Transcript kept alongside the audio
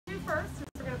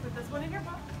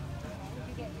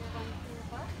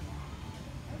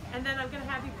And then I'm going to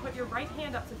have you put your right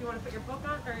hand up. So if you want to put your book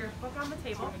on the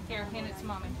table. Here, hand it to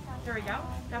Mommy. There we go.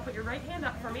 Now put your right hand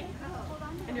up for me.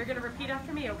 And you're going to repeat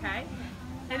after me, okay?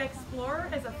 An explorer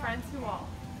is a friend to all.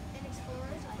 An explorer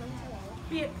is a friend to all.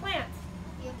 Be it plant.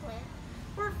 Be a plant.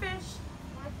 Or fish.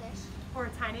 Or a fish. Or a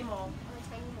tiny mole. Or a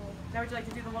tiny mole. Now would you like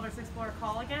to do the Wilderness Explorer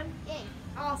call again? Yay.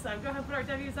 Awesome. Go ahead and put our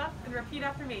W's up and repeat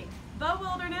after me. The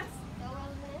wilderness The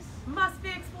wilderness must be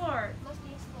explored. must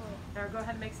be explored. Now go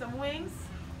ahead and make some wings.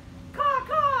 Caw,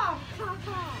 caw! Caw,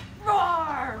 caw.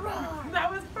 Roar! Roar! That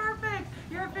was perfect.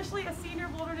 You're officially a senior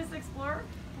Wilderness Explorer.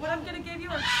 What I'm going to give you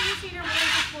are 2 senior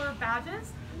Wilderness Explorer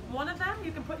badges. One of them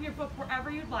you can put in your book wherever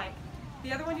you'd like.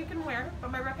 The other one you can wear,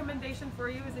 but my recommendation for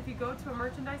you is if you go to a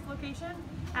merchandise location,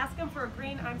 ask them for a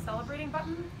green I'm celebrating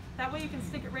button. That way you can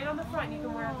stick it right on the front and you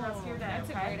can wear it the rest of your day. That's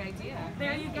okay? a great idea.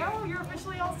 There you go. You're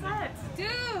officially all set.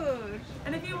 Dude!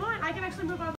 And if you want, I can actually move on.